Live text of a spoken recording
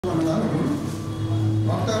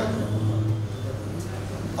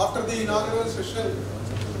After the inaugural session,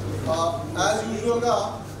 as usual,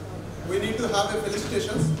 we need to have a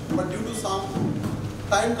felicitations, but due to some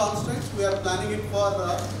time constraints, we are planning it for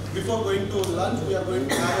before going to lunch. We are going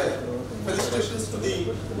to have a felicitations to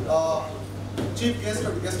the chief guest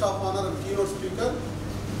and guest of honor and keynote speaker.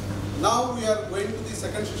 Now we are going to the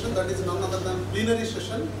second session, that is none other than plenary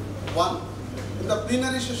session 1. In the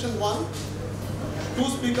plenary session 1, 2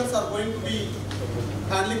 speakers are going to be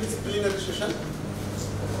handling this plenary session.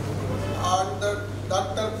 And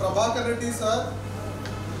Dr. Prabhakar Reddy sir,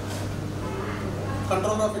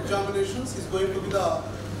 Controller of Examinations, is going to be the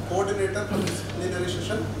coordinator for this plenary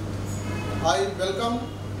session. I welcome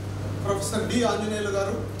Professor D. Anjaneyulu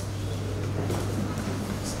garu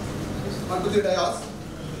onto the dais.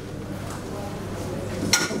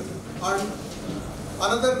 And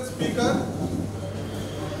another speaker,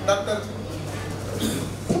 Dr.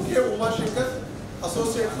 Umashankar,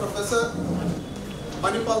 Associate Professor,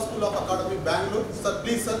 Manipal School of Academy, Bangalore. Sir,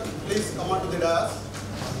 please come on to the dais.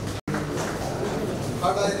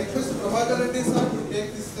 And I request Prabhakar Reddy sir to take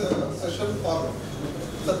this session forward.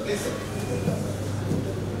 Sir, please sir.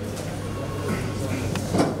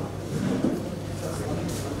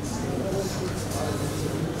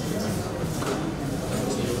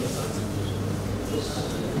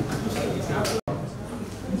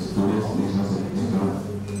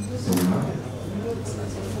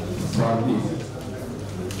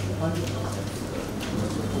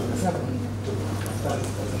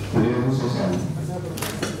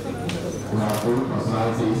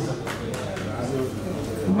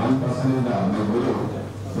 One person is my guru,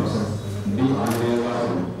 Professor D.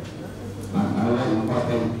 Ananthapuramu, and another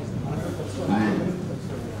important and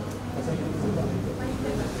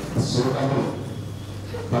suitable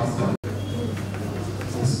person.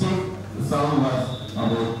 Speak some words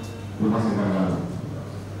about Umashankar.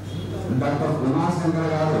 Dr. Umashankar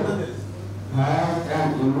has an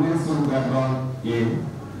immense background in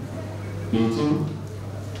teaching,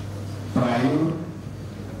 training,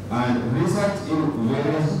 and research in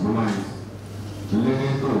various domains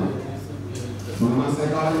related to human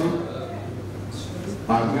psychology,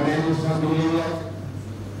 organizational behavior,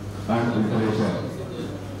 and literature.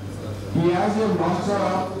 He has a master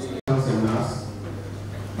of seminars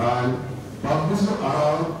and published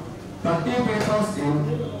around 30 papers in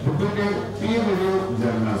reputed peer-reviewed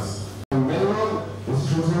journals from well-known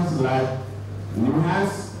institutions like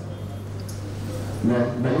Umashakar,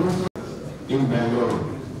 the University in Bangalore.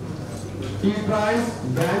 He tries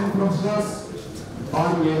brand professionals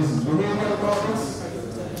on his behavioral topics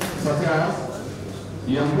such as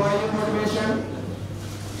employee motivation,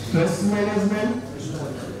 stress management,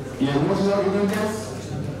 emotional intelligence,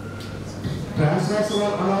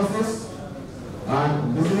 transactional analysis,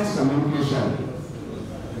 and business communication.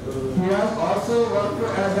 He has also worked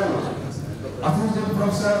as an assistant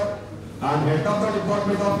professor and head of the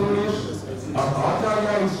Department of English at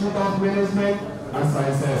Australia Institute of Management and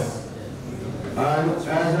Sciences, and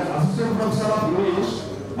as an assistant professor of English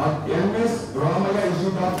at MS Ramaya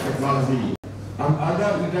Institute of Technology and other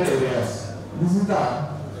related areas. This is the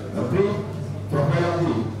brief profile of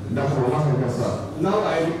the Dr. Umashankar sir. Now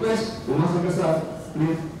I request Umashankar sir,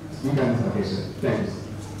 please speak on this occasion. Thank you.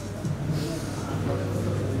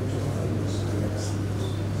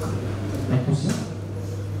 Thank you, sir.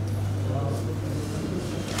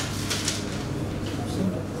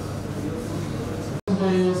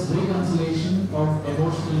 Is reconciliation of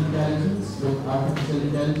emotional intelligence with artificial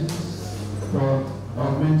intelligence for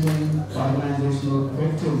augmenting organizational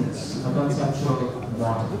effectiveness, a conceptual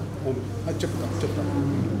model. Are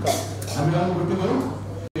we all good to go?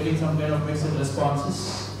 Getting some kind of mixed responses.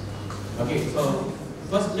 Okay, so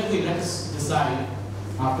first let's decide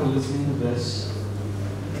after listening to this.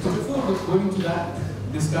 So before going to that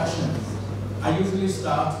discussion, I usually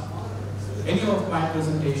start any of my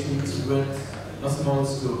presentations with a small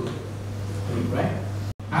story, right?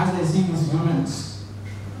 As I see these humans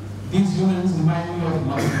remind me of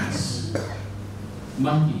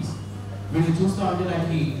monkeys. When you choose something like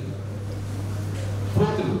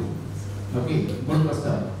okay, good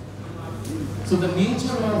question. So the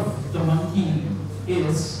nature of the monkey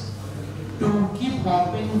is to keep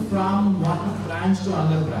hopping from one branch to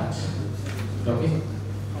another branch, okay?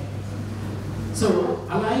 So,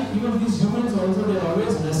 unlike even these humans also, they are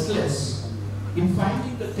always restless in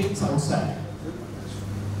finding the things outside.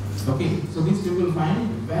 Okay, so these people find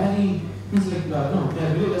very, it's like, they are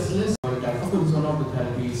very restless. Of course, it's one of the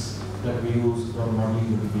therapies that we use for modeling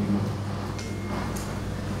the behavior.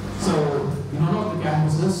 So, in one of the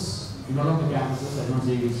campuses, I don't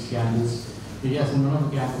say which campus, Yes, in one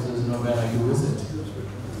of the campuses, where I do visit.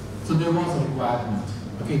 So there was a requirement.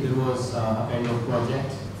 Okay, there was a kind of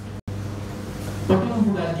project. Pertaining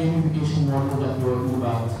to that gamification model that we were talking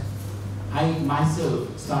about, I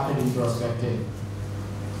myself started introspecting.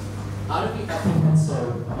 Are we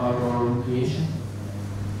apprehensive about our own creation?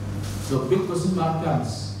 So big question mark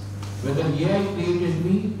comes, whether AI created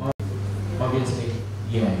me or obviously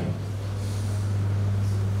AI.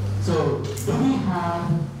 So do we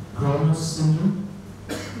have Cronus syndrome?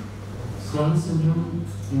 Cronus syndrome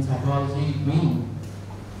in psychology means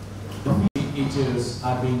the teachers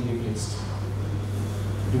are being replaced.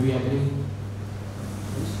 Do we agree?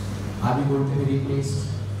 Are we going to be replaced?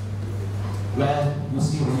 Where you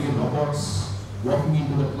see only robots walking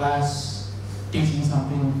into the class, teaching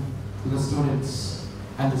something to the students,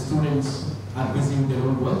 and the students are busy with their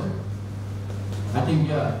own work. I think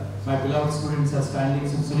my beloved students are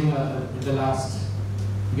sitting at the last.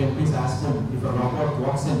 You can please ask them if a robot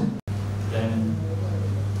walks in, then.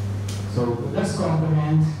 So let's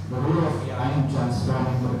comprehend the role of AI in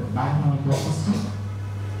transforming the banking ecosystem.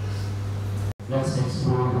 Let's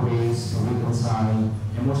explore the ways to reconcile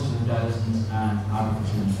emotional intelligence and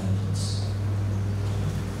artificial intelligence.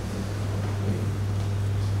 Okay.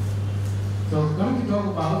 So coming to talk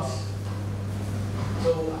about,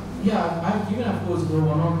 I've given of course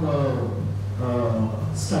one of the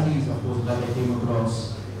studies of course that I came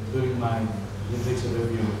across during my literature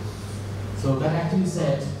review. So that actually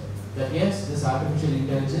said that yes, this artificial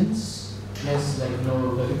intelligence, yes, the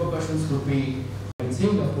repercussions could be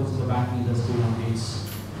same of course in the banking industry nowadays.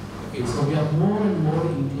 Okay, so we are more and more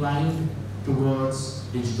inclined towards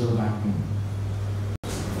digital banking.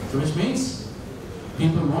 So which means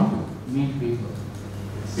people want to meet people.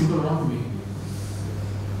 People want to meet people.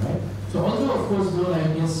 Right? So although of course I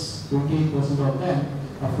guess 28% of them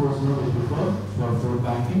of course they prefer for phone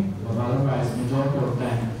banking, but otherwise majority of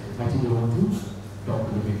them actually want to talk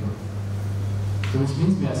to the people. So which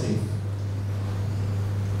means we are safe.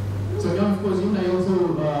 So of course, I also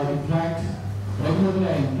regularly interact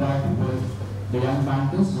with the young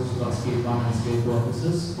bankers, those who are scale 1 and scale 2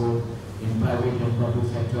 officers, both in private and public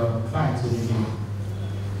sector clients in India.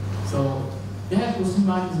 So they have question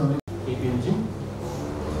marks on the KPMG.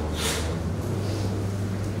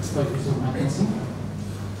 Exploitation vacancy.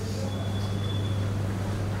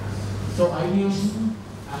 So ideation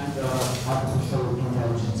and artificial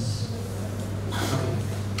intelligence. Okay.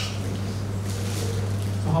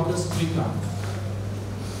 So how does Krika?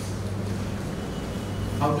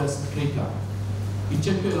 How does Krika? You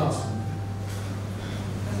check your last one.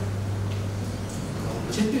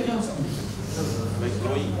 Check your last one. Like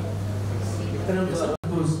growing. Of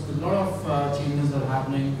course, a lot of changes are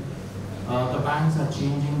happening. The banks are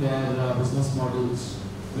changing their business models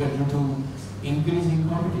due to increasing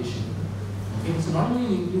competition. Okay, so not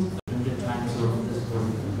only increase the times of this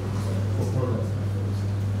portfolio.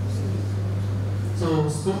 So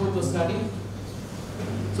scope of the study.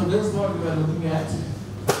 So this is what we are looking at.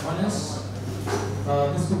 One is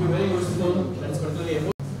this could be very useful. That is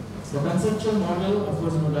particularly the conceptual model. Of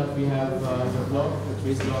course, that we have developed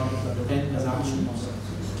based on the 10 assumptions.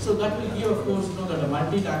 So that will give, of course, that a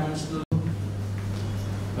multi-dimensional.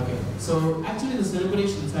 Okay. So actually, the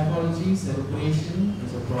celebration psychology is a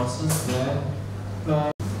process where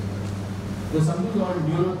there's something called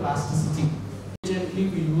neuroplasticity. Gently,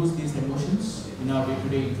 we use these emotions in our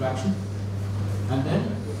day-to-day interaction, and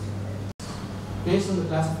then based on the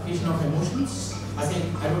classification of emotions, I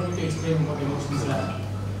don't need to explain what emotions are.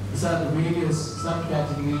 These are the various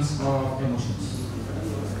subcategories of emotions.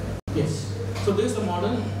 Yes. So this is the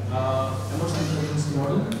model, emotional intelligence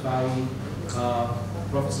model by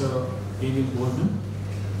Professor David Goldman.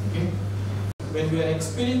 Okay. When we are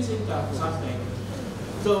experiencing something,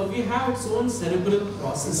 so we have its own cerebral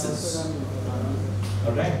processes.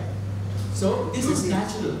 Alright? So this is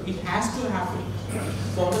natural. It has to happen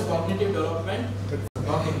for the cognitive development. I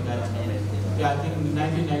think in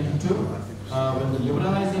 1992, when the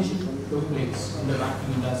liberalization took place in the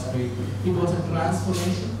banking industry, it was a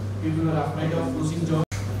transformation. People were afraid of losing jobs.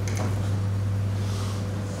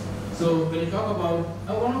 So when you talk about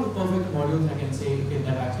one of the perfect modules, I can say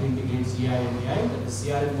that actually integrates GI and AI, that is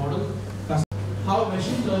CRM model. How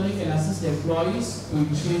machine learning can assist employees to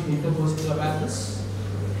initiate interpersonal awareness.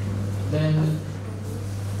 Then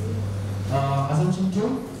assumption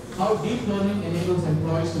 2, how deep learning enables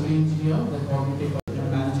employees to re-engineer their cognitive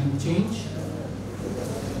and managing change.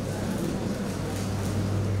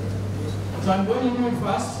 So I'm going into it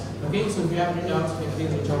fast. Okay, so if you have any doubts,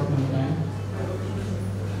 please reach out to me anytime.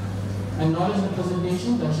 And knowledge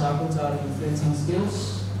representation that sharpens our influencing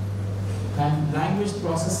skills. And language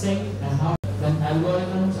processing and how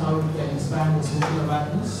algorithms, how it can expand the social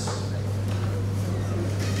awareness.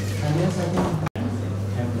 And yes, I think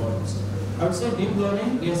algorithms. I would say deep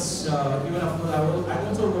learning is even after I'm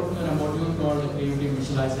also working on a module called creative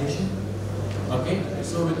visualization. Okay,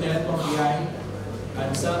 so with the help of AI,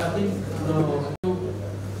 and so I think you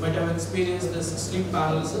might have experienced this sleep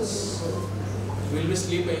paralysis. We'll be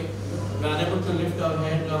sleeping, we're unable to lift our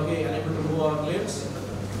head, okay, unable to move our limbs.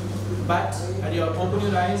 But and you open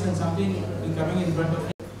your eyes and something is coming in front of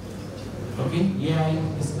you. Okay, AI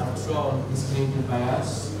is after all is created by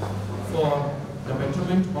us for the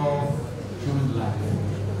betterment of human life.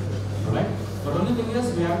 Alright? But only thing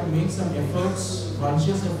is we have to make some efforts,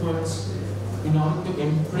 conscious efforts, in order to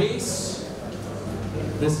embrace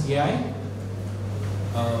this AI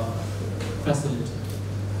facility.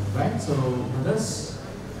 Right? So with this,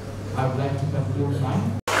 I would like to conclude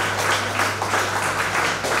mine.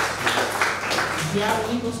 If you have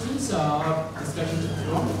any questions or discussions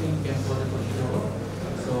from, you can further put it over.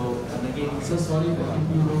 So, and again, so sorry for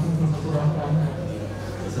keeping you waiting for such a long time.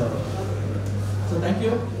 So thank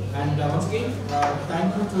you. And once again,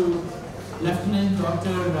 thank you to Lieutenant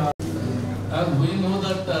Dr. As we know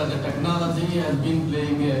that the technology has been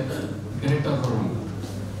playing a greater role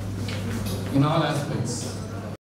in all aspects.